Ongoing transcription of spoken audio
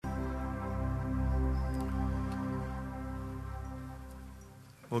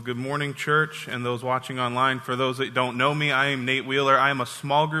Well, good morning, church, and those watching online. For those that don't know me, I am Nate Wheeler. I am a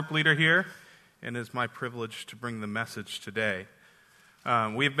small group leader here, and it is my privilege to bring the message today.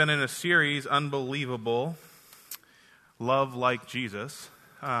 We've been in a series, Unbelievable, Love Like Jesus.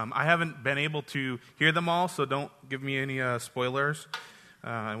 I haven't been able to hear them all, so don't give me any spoilers.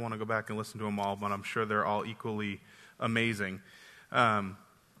 I want to go back and listen to them all, but I'm sure they're all equally amazing.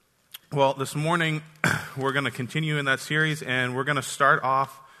 Well, this morning, we're going to continue in that series, and we're going to start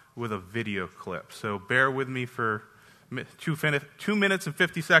off with a video clip. So bear with me for 2 minutes and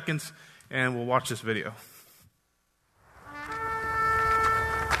 50 seconds, and we'll watch this video.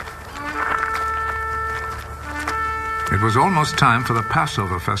 It was almost time for the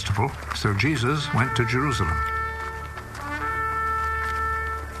Passover festival, so Jesus went to Jerusalem.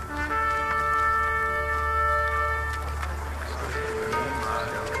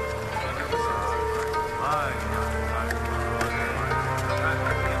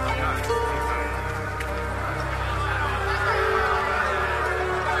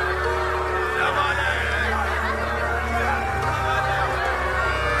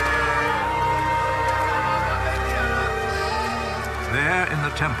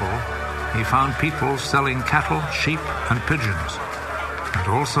 Temple, he found people selling cattle, sheep, and pigeons, and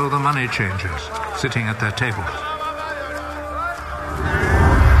also the money changers sitting at their tables.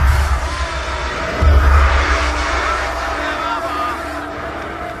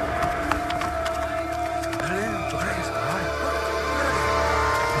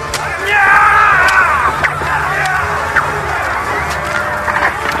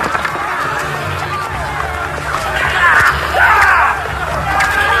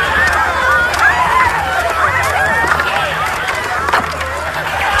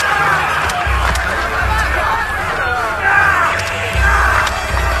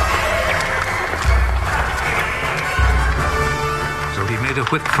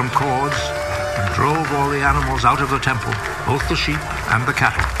 Whip from cords and drove all the animals out of the temple, both the sheep and the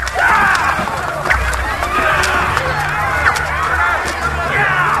cattle.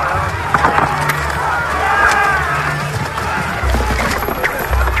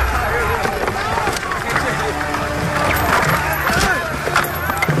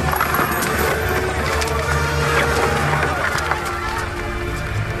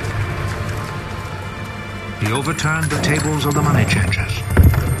 He overturned the tables of the money changers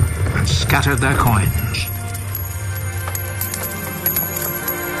and scattered their coins.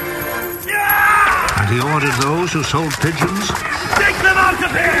 And he ordered those who sold pigeons, take them out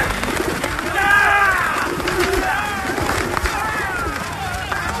of here!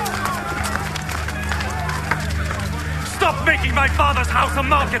 Stop making my father's house a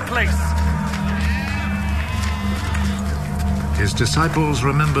marketplace! His disciples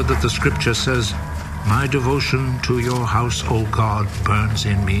remembered that the scripture says, "My devotion to your house, O God, burns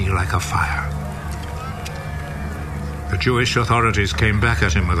in me like a fire." The Jewish authorities came back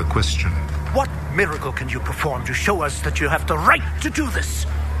at him with a question. What miracle can you perform to show us that you have the right to do this?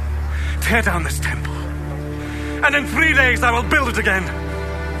 Tear down this temple, and in 3 days I will build it again.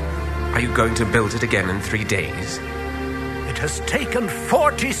 Are you going to build it again in 3 days? It has taken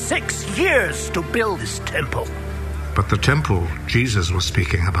 46 years to build this temple. But the temple Jesus was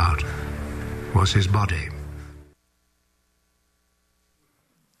speaking about was his body.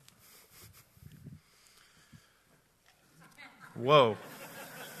 Whoa.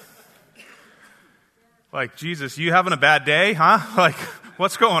 Like, Jesus, you having a bad day, huh? Like,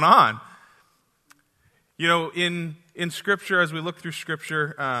 what's going on? You know, in Scripture, as we look through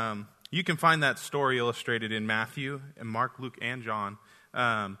Scripture, you can find that story illustrated in Matthew and Mark, Luke, and John.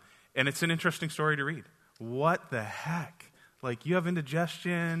 And it's an interesting story to read. What the heck? Like, you have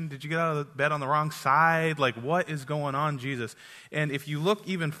indigestion? Did you get out of the bed on the wrong side? Like, what is going on, Jesus? And if you look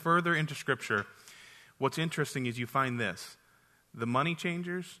even further into Scripture, what's interesting is you find this. The money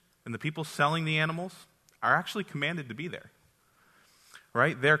changers and the people selling the animals are actually commanded to be there.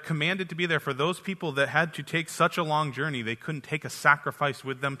 Right? They're commanded to be there for those people that had to take such a long journey, they couldn't take a sacrifice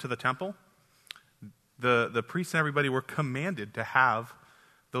with them to the temple. The priests and everybody were commanded to have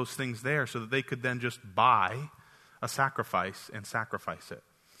those things there so that they could then just buy a sacrifice and sacrifice it.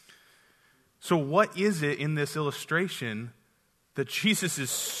 So what is it in this illustration that Jesus is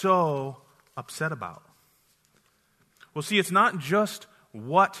so upset about? Well, see, it's not just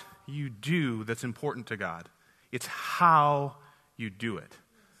what you do that's important to God. It's how you do it.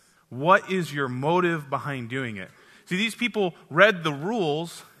 What is your motive behind doing it? See, these people read the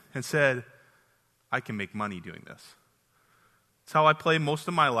rules and said, I can make money doing this. It's how I play most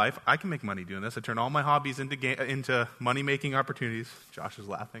of my life. I can make money doing this. I turn all my hobbies into money-making opportunities. Josh is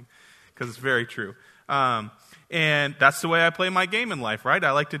laughing. because it's very true. And that's the way I play my game in life, right?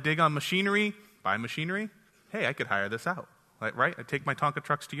 I like to dig on machinery, buy machinery. Hey, I could hire this out, right? I take my Tonka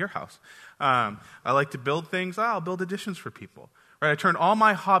trucks to your house. I like to build things. I'll build additions for people, right? I turn all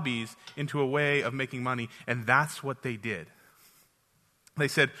my hobbies into a way of making money, and that's what they did. They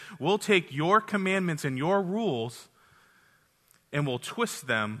said, we'll take your commandments and your rules, and we'll twist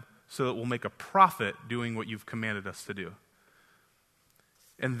them so that we'll make a profit doing what you've commanded us to do.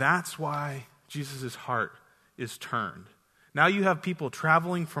 And that's why Jesus' heart is turned. Now you have people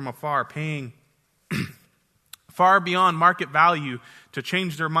traveling from afar, paying far beyond market value to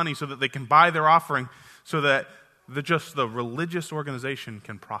change their money so that they can buy their offering so that the religious organization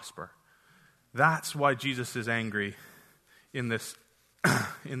can prosper. That's why Jesus is angry in this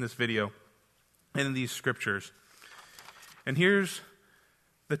video and in these scriptures. And here's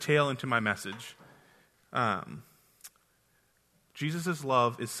the tail into my message. Jesus'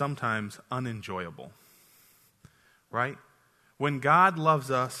 love is sometimes unenjoyable, right? When God loves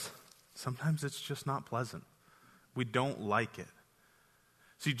us, sometimes it's just not pleasant. We don't like it.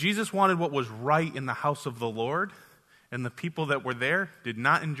 See, Jesus wanted what was right in the house of the Lord, and the people that were there did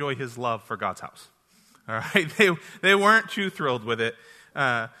not enjoy his love for God's house. All right? They weren't too thrilled with it.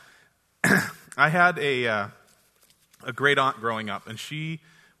 I had a great aunt growing up, and she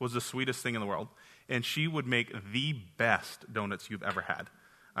was the sweetest thing in the world. And she would make the best donuts you've ever had.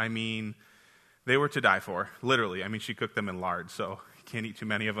 I mean, they were to die for, literally. I mean, she cooked them in lard, so you can't eat too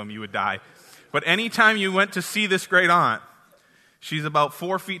many of them, you would die. But anytime you went to see this great aunt, she's about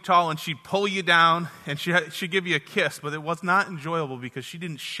 4 feet tall, and she'd pull you down, and she'd give you a kiss, but it was not enjoyable because she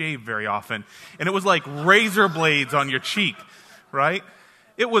didn't shave very often. And it was like razor blades on your cheek, right?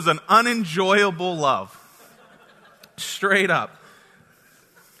 It was an unenjoyable love. Straight up.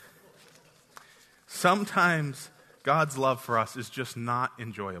 Sometimes God's love for us is just not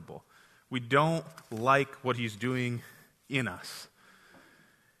enjoyable. We don't like what he's doing in us.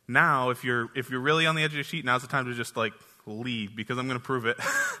 Now, if you're really on the edge of your seat, now's the time to just leave, because I'm going to prove it.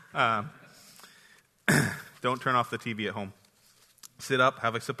 Don't turn off the TV at home. Sit up,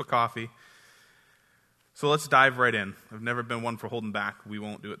 have a sip of coffee. So let's dive right in. I've never been one for holding back. We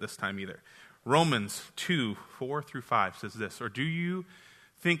won't do it this time either. Romans 2:4-5 says this, or do you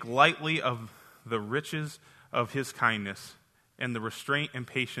think lightly of the riches of his kindness and the restraint and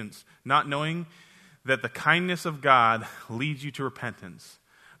patience, not knowing that the kindness of God leads you to repentance?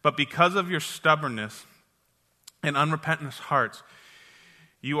 But because of your stubbornness and unrepentant hearts,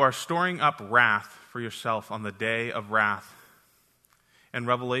 you are storing up wrath for yourself on the day of wrath and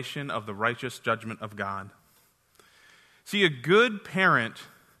revelation of the righteous judgment of God. See, a good parent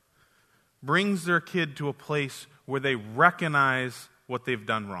brings their kid to a place where they recognize what they've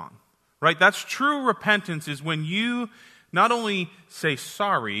done wrong. Right? That's true repentance, is when you not only say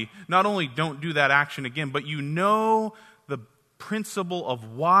sorry, not only don't do that action again, but you know the principle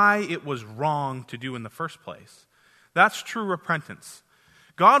of why it was wrong to do in the first place. That's true repentance.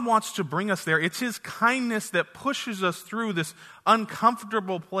 God wants to bring us there. It's his kindness that pushes us through this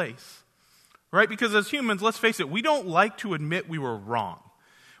uncomfortable place. Right? Because as humans, let's face it, we don't like to admit we were wrong.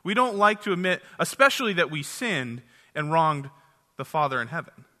 We don't like to admit, especially that we sinned and wronged the Father in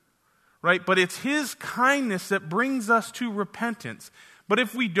heaven. Right? But it's his kindness that brings us to repentance. But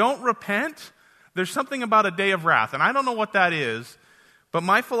if we don't repent, there's something about a day of wrath. And I don't know what that is, but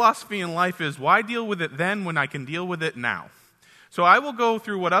my philosophy in life is, why deal with it then when I can deal with it now? So I will go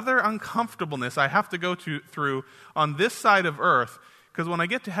through what other uncomfortableness I have to go through on this side of earth, because when I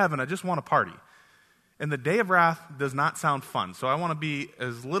get to heaven, I just want to party. And the day of wrath does not sound fun. So I want to be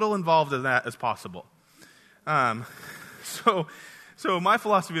as little involved in that as possible. So my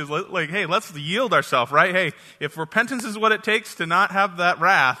philosophy is hey, let's yield ourselves, right? Hey, if repentance is what it takes to not have that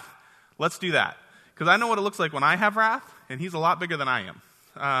wrath, let's do that. Because I know what it looks like when I have wrath, and he's a lot bigger than I am.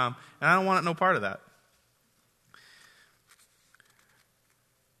 And I don't want no part of that.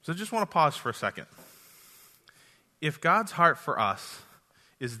 So I just want to pause for a second. If God's heart for us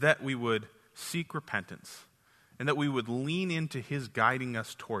is that we would seek repentance and that we would lean into his guiding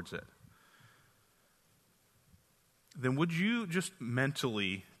us towards it, then would you just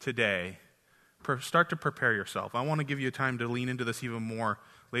mentally today start to prepare yourself? I want to give you time to lean into this even more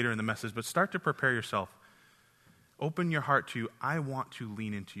later in the message, but start to prepare yourself. Open your heart to, I want to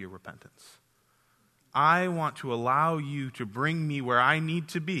lean into your repentance. I want to allow you to bring me where I need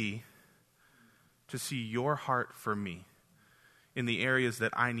to be to see your heart for me in the areas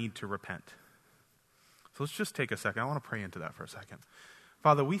that I need to repent. So let's just take a second. I want to pray into that for a second.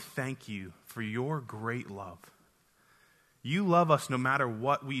 Father, we thank you for your great love. You love us no matter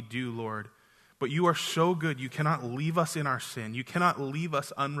what we do, Lord, But you are so good, you cannot leave us in our sin. You cannot leave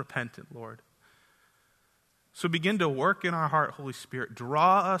us unrepentant, Lord. So begin to work in our heart, Holy Spirit.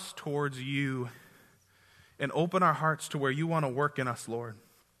 Draw us towards you and open our hearts to where you want to work in us, Lord.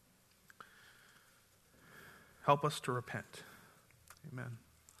 Help us to repent. Amen.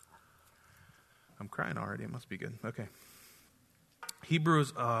 I'm crying already. It must be good. Okay.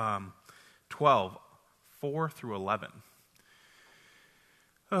 Hebrews 12, 4 through 11.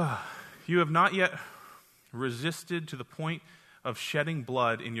 You have not yet resisted to the point of shedding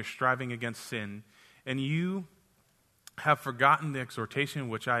blood in your striving against sin, and you have forgotten the exhortation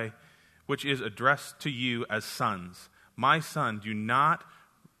which is addressed to you as sons. My son, do not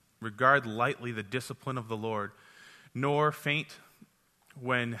regard lightly the discipline of the Lord, nor faint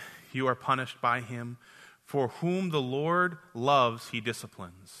when you are punished by him. For whom the Lord loves, he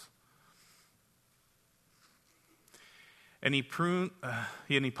disciplines. And he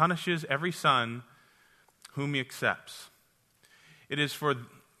punishes every son whom he accepts. It is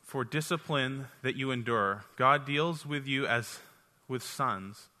for discipline that you endure. God deals with you as with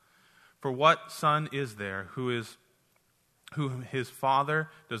sons. For what son is there who his father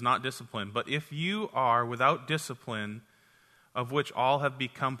does not discipline? But if you are without discipline, of which all have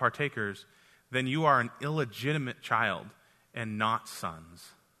become partakers, then you are an illegitimate child and not sons.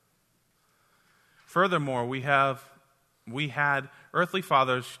 Furthermore, we had earthly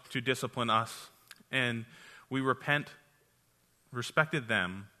fathers to discipline us, and we respected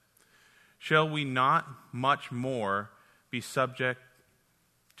them. Shall we not much more be subject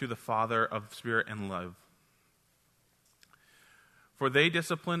to the Father of spirit and love? For they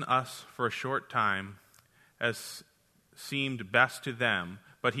discipline us for a short time, as seemed best to them,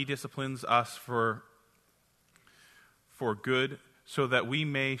 but he disciplines us for good, so that we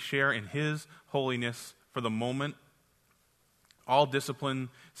may share in his holiness. For the moment, all discipline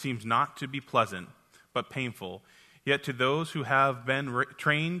seems not to be pleasant, but painful. Yet to those who have been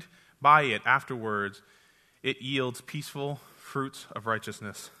trained by it afterwards, it yields peaceful fruits of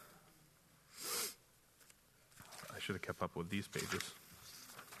righteousness. I should have kept up with these pages.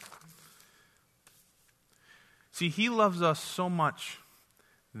 See, he loves us so much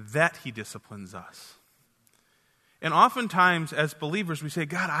that he disciplines us. And oftentimes, as believers, we say,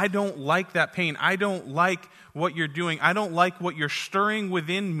 God, I don't like that pain. I don't like what you're doing. I don't like what you're stirring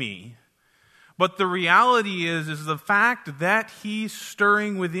within me. But the reality is the fact that he's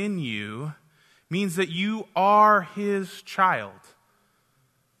stirring within you means that you are his child.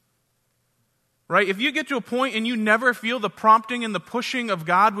 Right? If you get to a point and you never feel the prompting and the pushing of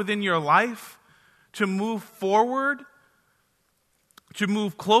God within your life to move forward, to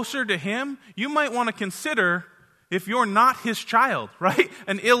move closer to him, you might want to consider if you're not his child, right?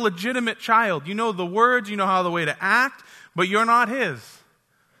 An illegitimate child. You know the words, you know how the way to act, but you're not his.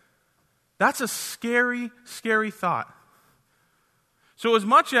 That's a scary, scary thought. So as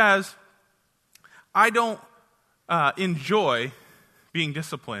much as I don't enjoy being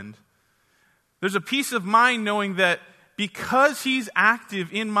disciplined, there's a peace of mind knowing that because he's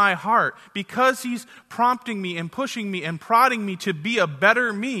active in my heart, because he's prompting me and pushing me and prodding me to be a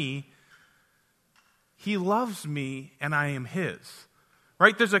better me, he loves me and I am his.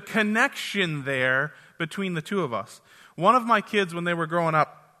 Right? There's a connection there between the two of us. One of my kids, when they were growing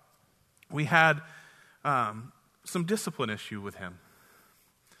up, we had some discipline issue with him.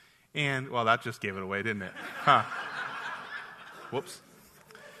 And, well, that just gave it away, didn't it? Huh. Whoops.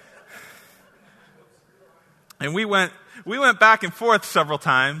 And we went back and forth several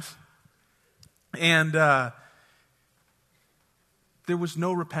times, and there was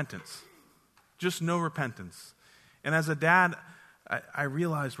no repentance. Just no repentance. And as a dad, I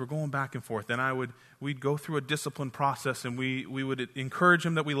realized we're going back and forth, and we'd go through a discipline process, and we would encourage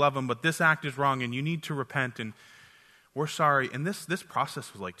him that we love him, but this act is wrong, and you need to repent, and we're sorry. And this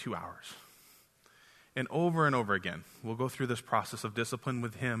process was like 2 hours. And over again, we'll go through this process of discipline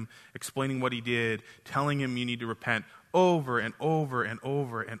with him, explaining what he did, telling him you need to repent, over and over and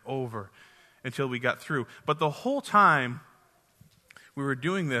over and over until we got through. But the whole time we were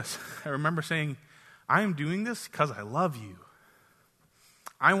doing this, I remember saying, I am doing this because I love you.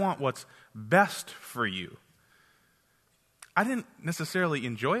 I want what's best for you. I didn't necessarily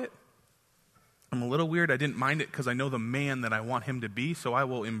enjoy it. I'm a little weird. I didn't mind it because I know the man that I want him to be, so I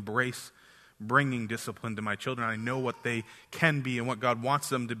will embrace bringing discipline to my children. I know what they can be and what God wants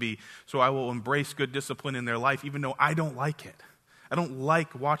them to be, so I will embrace good discipline in their life, even though I don't like it. I don't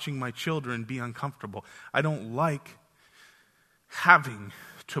like watching my children be uncomfortable. I don't like having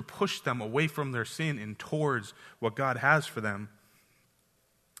to push them away from their sin and towards what God has for them.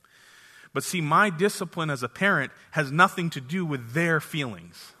 But see, my discipline as a parent has nothing to do with their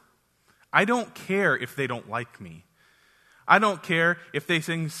feelings. I don't care if they don't like me. I don't care if they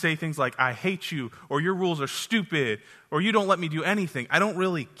say things like, I hate you, or your rules are stupid, or you don't let me do anything. I don't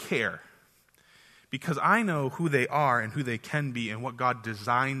really care. Because I know who they are and who they can be and what God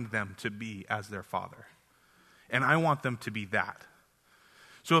designed them to be as their Father. And I want them to be that.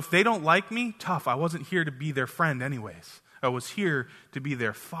 So if they don't like me, tough. I wasn't here to be their friend anyways. I was here to be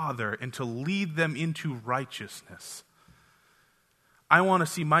their father and to lead them into righteousness. I want to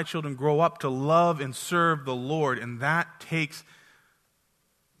see my children grow up to love and serve the Lord, and that takes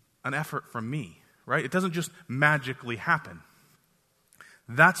an effort from me, right? It doesn't just magically happen.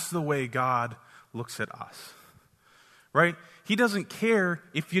 That's the way God looks at us, right? He doesn't care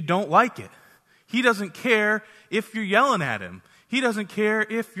if you don't like it. He doesn't care if you're yelling at him. He doesn't care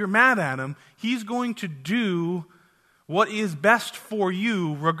if you're mad at him. He's going to do what is best for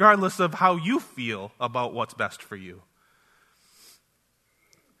you, regardless of how you feel about what's best for you.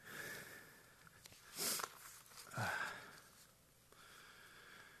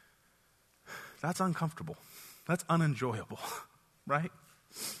 That's uncomfortable. That's unenjoyable, right?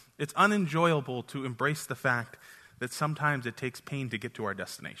 It's unenjoyable to embrace the fact that sometimes it takes pain to get to our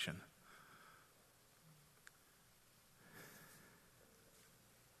destination.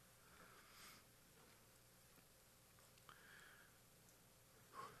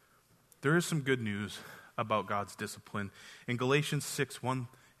 There is some good news about God's discipline. In Galatians 6, 1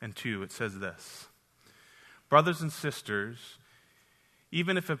 and 2, it says this: Brothers and sisters,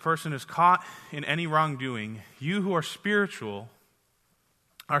 even if a person is caught in any wrongdoing, you who are spiritual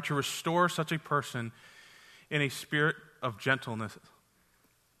are to restore such a person in a spirit of gentleness.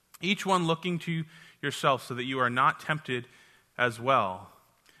 Each one looking to yourself so that you are not tempted as well.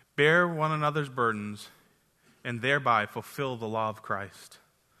 Bear one another's burdens and thereby fulfill the law of Christ.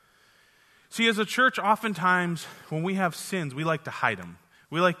 See, as a church, oftentimes when we have sins, we like to hide them.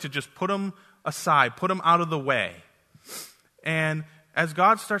 We like to just put them aside, put them out of the way. And as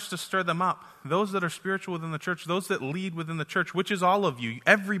God starts to stir them up, those that are spiritual within the church, those that lead within the church, which is all of you,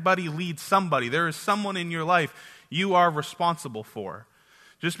 everybody leads somebody. There is someone in your life you are responsible for.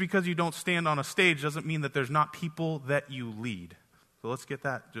 Just because you don't stand on a stage doesn't mean that there's not people that you lead. So let's get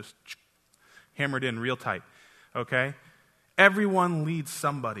that just hammered in real tight, okay? Everyone leads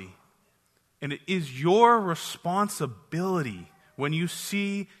somebody. And it is your responsibility when you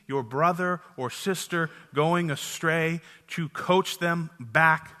see your brother or sister going astray to coach them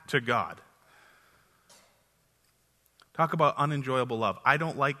back to God. Talk about unenjoyable love. I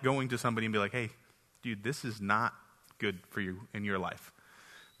don't like going to somebody and be like, hey, dude, this is not good for you in your life.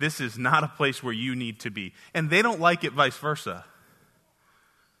 This is not a place where you need to be. And they don't like it vice versa.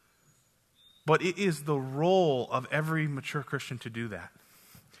 But it is the role of every mature Christian to do that.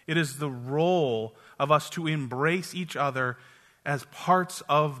 It is the role of us to embrace each other as parts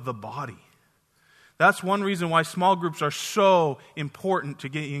of the body. That's one reason why small groups are so important to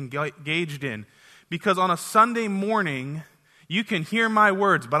get engaged in. Because on a Sunday morning, you can hear my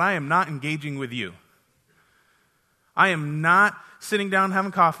words, but I am not engaging with you. I am not sitting down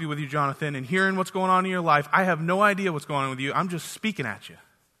having coffee with you, Jonathan, and hearing what's going on in your life. I have no idea what's going on with you. I'm just speaking at you.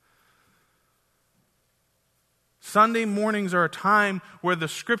 Sunday mornings are a time where the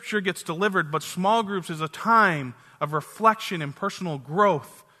scripture gets delivered, but small groups is a time of reflection and personal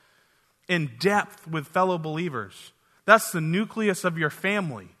growth in depth with fellow believers. That's the nucleus of your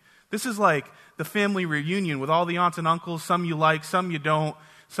family. This is like the family reunion with all the aunts and uncles. Some you like, some you don't.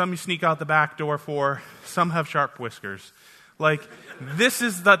 Some you sneak out the back door for. Some have sharp whiskers. Like, this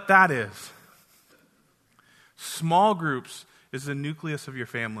is that is. Small groups is the nucleus of your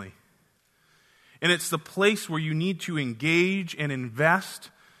family. And it's the place where you need to engage and invest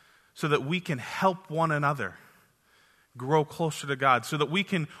so that we can help one another grow closer to God, so that we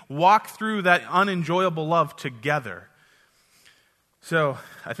can walk through that unenjoyable love together. So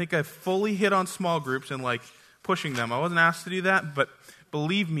I think I've fully hit on small groups and like pushing them. I wasn't asked to do that, but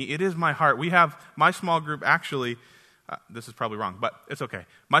believe me, it is my heart. We have my small group actually, this is probably wrong, but it's okay.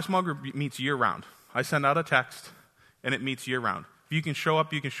 My small group meets year-round. I send out a text and it meets year-round. If you can show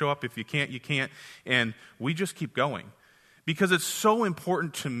up, you can show up. If you can't, you can't. And we just keep going. Because it's so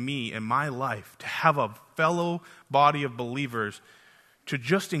important to me in my life to have a fellow body of believers to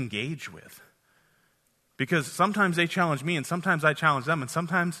just engage with. Because sometimes they challenge me and sometimes I challenge them. And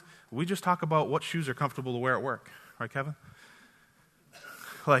sometimes we just talk about what shoes are comfortable to wear at work. Right, Kevin?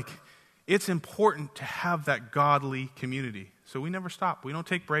 Like, it's important to have that godly community. So we never stop. We don't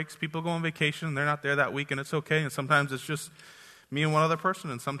take breaks. People go on vacation and they're not there that week and it's okay. And sometimes it's just me and one other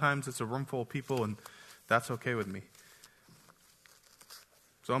person, and sometimes it's a room full of people, and that's okay with me.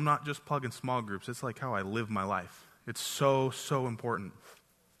 So I'm not just plugging small groups. It's like how I live my life. It's so, so important.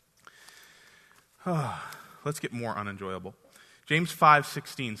 Let's get more unenjoyable. James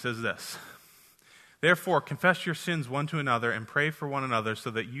 5:16 says this: "Therefore, confess your sins one to another and pray for one another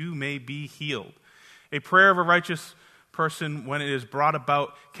so that you may be healed. A prayer of a righteous person, when it is brought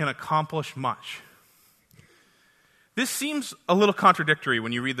about, can accomplish much." This seems a little contradictory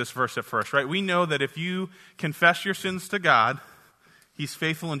when you read this verse at first, right? We know that if you confess your sins to God, He's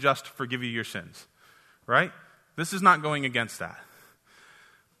faithful and just to forgive you your sins, right? This is not going against that.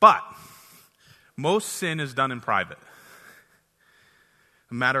 But most sin is done in private.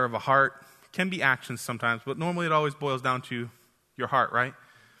 A matter of a heart, can be actions sometimes, but normally it always boils down to your heart, right?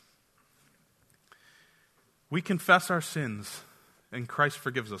 We confess our sins, and Christ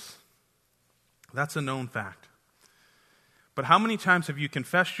forgives us. That's a known fact. But how many times have you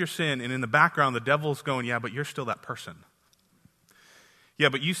confessed your sin, and in the background the devil's going, yeah, but you're still that person. Yeah,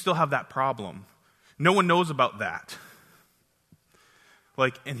 but you still have that problem. No one knows about that.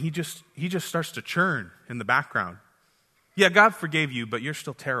 And he just starts to churn in the background. Yeah, God forgave you, but you're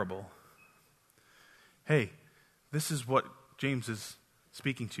still terrible. Hey, this is what James is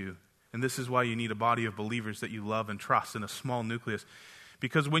speaking to. And this is why you need a body of believers that you love and trust in a small nucleus.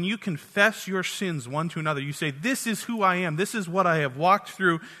 Because when you confess your sins one to another, you say, this is who I am. This is what I have walked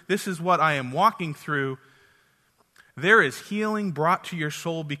through. This is what I am walking through. There is healing brought to your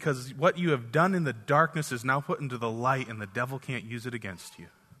soul because what you have done in the darkness is now put into the light, and the devil can't use it against you.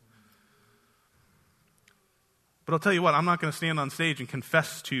 But I'll tell you what, I'm not going to stand on stage and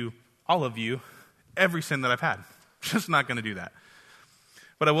confess to all of you every sin that I've had. Just not going to do that.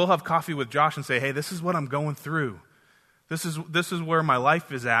 But I will have coffee with Josh and say, hey, this is what I'm going through. This is where my life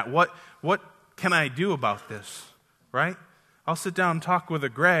is at. What can I do about this? Right? I'll sit down and talk with a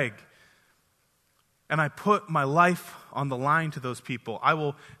Greg, and I put my life on the line to those people. I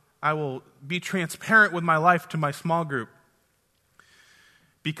will be transparent with my life to my small group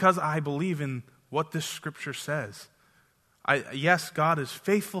because I believe in what this scripture says. Yes, God is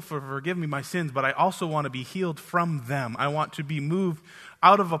faithful for forgiving me my sins, but I also want to be healed from them. I want to be moved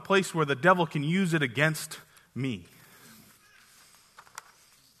out of a place where the devil can use it against me.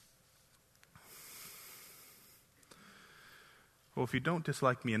 Well, if you don't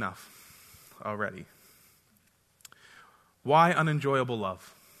dislike me enough already, why unenjoyable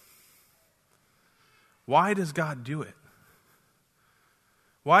love? Why does God do it?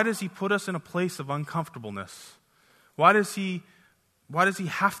 Why does He put us in a place of uncomfortableness? Why does He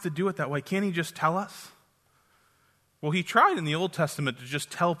have to do it that way? Can't He just tell us? Well, He tried in the Old Testament to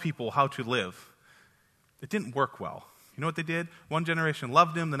just tell people how to live. It didn't work well. You know what they did? One generation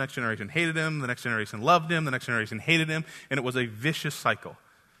loved Him, the next generation hated Him, the next generation loved Him, the next generation hated Him, and it was a vicious cycle.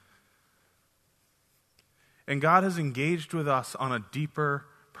 And God has engaged with us on a deeper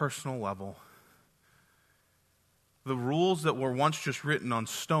personal level. The rules that were once just written on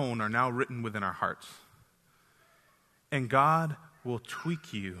stone are now written within our hearts. And God will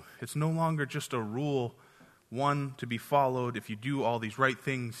tweak you. It's no longer just a rule, one to be followed. If you do all these right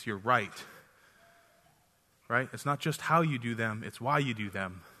things, you're right. Right? It's not just how you do them, it's why you do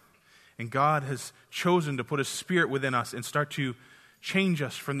them. And God has chosen to put His Spirit within us and start to change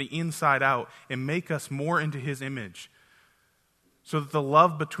us from the inside out and make us more into His image so that the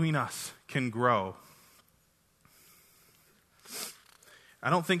love between us can grow. I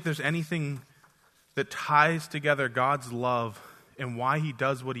don't think there's anything that ties together God's love and why He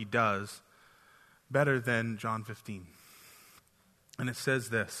does what He does better than John 15. And it says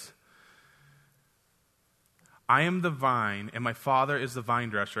this: I am the vine, and my Father is the vine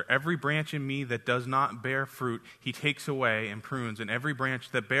dresser. Every branch in me that does not bear fruit, He takes away and prunes. And every branch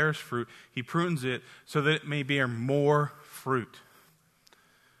that bears fruit, He prunes it so that it may bear more fruit.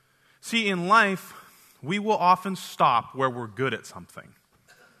 See, in life, we will often stop where we're good at something.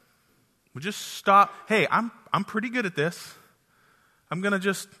 We just stop. Hey, I'm pretty good at this. I'm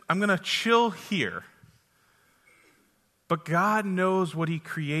gonna chill here. But God knows what He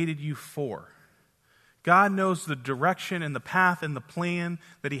created you for. God knows the direction and the path and the plan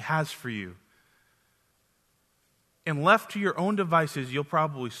that He has for you. And left to your own devices, you'll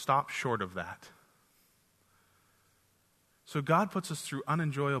probably stop short of that. So God puts us through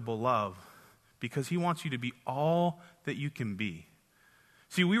unenjoyable love because He wants you to be all that you can be.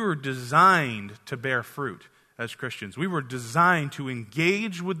 See, we were designed to bear fruit as Christians. We were designed to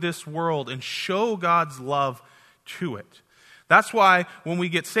engage with this world and show God's love to it. That's why when we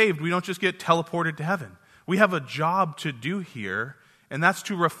get saved, we don't just get teleported to heaven. We have a job to do here, and that's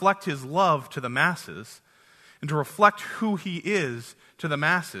to reflect His love to the masses and to reflect who He is to the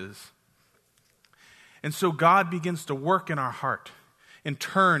masses. And so God begins to work in our heart and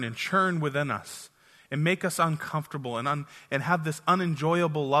turn and churn within us and make us uncomfortable and have this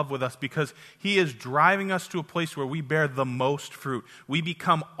unenjoyable love with us, because he is driving us to a place where we bear the most fruit. We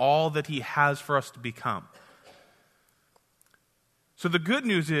become all that he has for us to become. So the good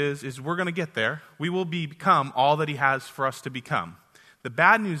news is we're going to get there. We will become all that he has for us to become. The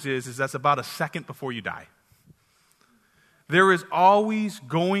bad news is that's about a second before you die. There is always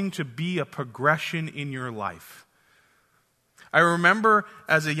going to be a progression in your life. I remember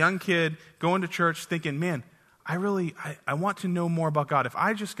as a young kid going to church thinking, man, I want to know more about God. If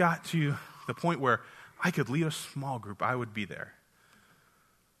I just got to the point where I could lead a small group, I would be there.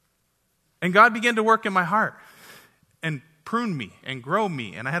 And God began to work in my heart and prune me and grow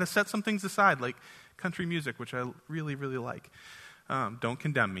me. And I had to set some things aside, like country music, which I really, really like. Don't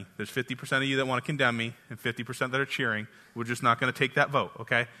condemn me. There's 50% of you that want to condemn me and 50% that are cheering. We're just not going to take that vote,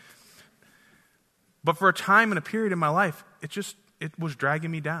 okay? But for a time and a period in my life, it was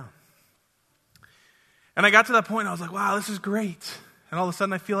dragging me down. And I got to that point, and I was like, wow, this is great. And all of a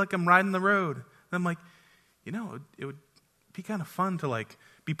sudden, I feel like I'm riding the road. And I'm like, it would be kind of fun to like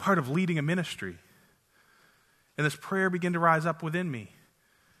be part of leading a ministry. And this prayer began to rise up within me.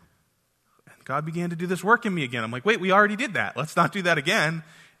 And God began to do this work in me again. I'm like, wait, we already did that. Let's not do that again.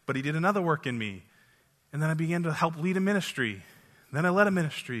 But he did another work in me. And then I began to help lead a ministry. Then I led a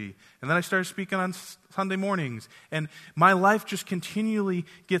ministry, and then I started speaking on Sunday mornings. And my life just continually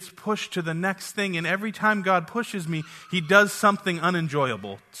gets pushed to the next thing. And every time God pushes me, he does something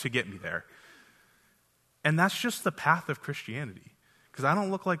unenjoyable to get me there. And that's just the path of Christianity, because I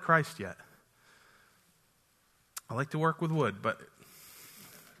don't look like Christ yet. I like to work with wood, but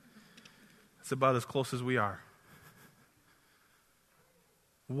it's about as close as we are.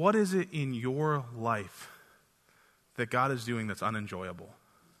 What is it in your life that God is doing that's unenjoyable?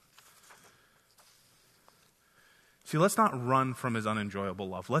 See, let's not run from his unenjoyable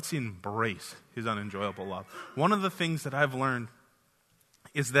love. Let's embrace his unenjoyable love. One of the things that I've learned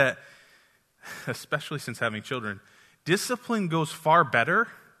is that, especially since having children, discipline goes far better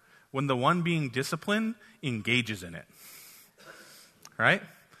when the one being disciplined engages in it. Right?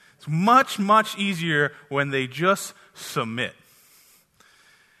 It's much, much easier when they just submit.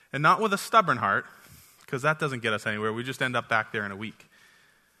 And not with a stubborn heart, because that doesn't get us anywhere. We just end up back there in a week.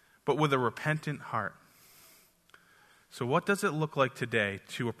 But with a repentant heart. So what does it look like today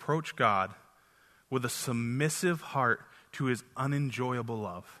to approach God with a submissive heart to his unenjoyable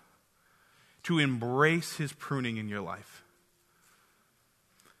love? To embrace his pruning in your life?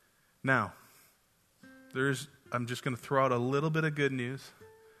 Now, I'm just going to throw out a little bit of good news.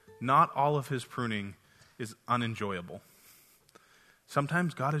 Not all of his pruning is unenjoyable.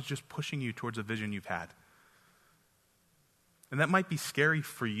 Sometimes God is just pushing you towards a vision you've had. And that might be scary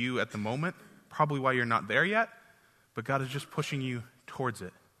for you at the moment, probably why you're not there yet, but God is just pushing you towards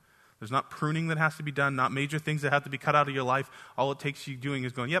it. There's not pruning that has to be done, not major things that have to be cut out of your life. All it takes you doing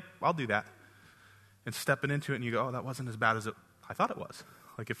is going, yep, I'll do that. And stepping into it and you go, oh, that wasn't as bad as I thought it was.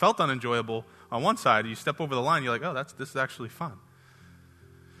 Like it felt unenjoyable on one side. You step over the line, you're like, oh, this is actually fun.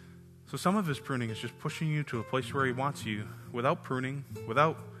 So some of his pruning is just pushing you to a place where he wants you without pruning,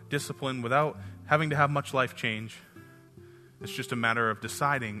 without discipline, without having to have much life change. It's just a matter of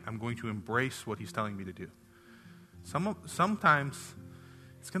deciding I'm going to embrace what he's telling me to do. Sometimes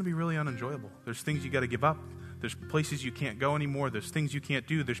it's going to be really unenjoyable. There's things you got to give up. There's places you can't go anymore. There's things you can't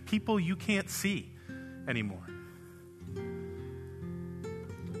do. There's people you can't see anymore.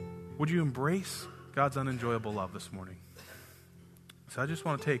 Would you embrace God's unenjoyable love this morning? So I just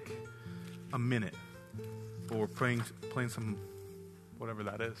want to take a minute while we're playing some, whatever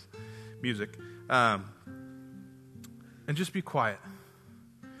that is, music, and just be quiet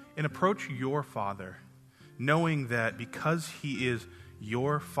and approach your Father, knowing that because he is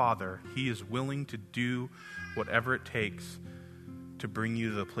your Father, he is willing to do whatever it takes to bring you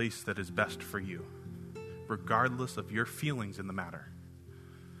to the place that is best for you, regardless of your feelings in the matter.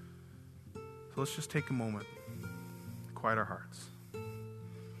 So let's just take a moment, quiet our hearts.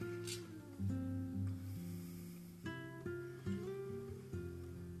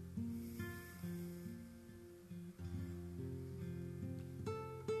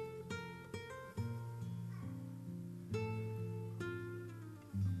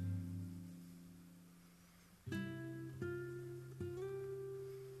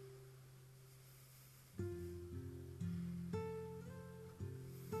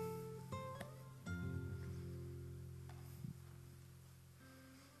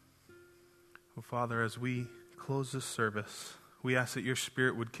 Father, as we close this service, we ask that your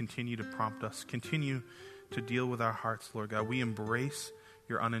Spirit would continue to prompt us, continue to deal with our hearts, Lord God. We embrace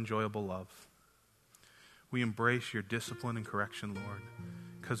your unenjoyable love. We embrace your discipline and correction, Lord,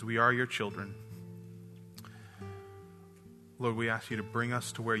 because we are your children. Lord, we ask you to bring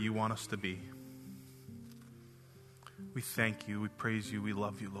us to where you want us to be. We thank you, we praise you, we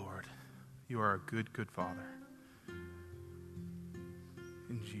love you, Lord. You are a good, good Father.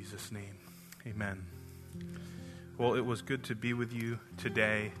 In Jesus' name, amen. Well, it was good to be with you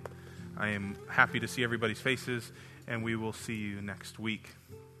today. I am happy to see everybody's faces, and we will see you next week.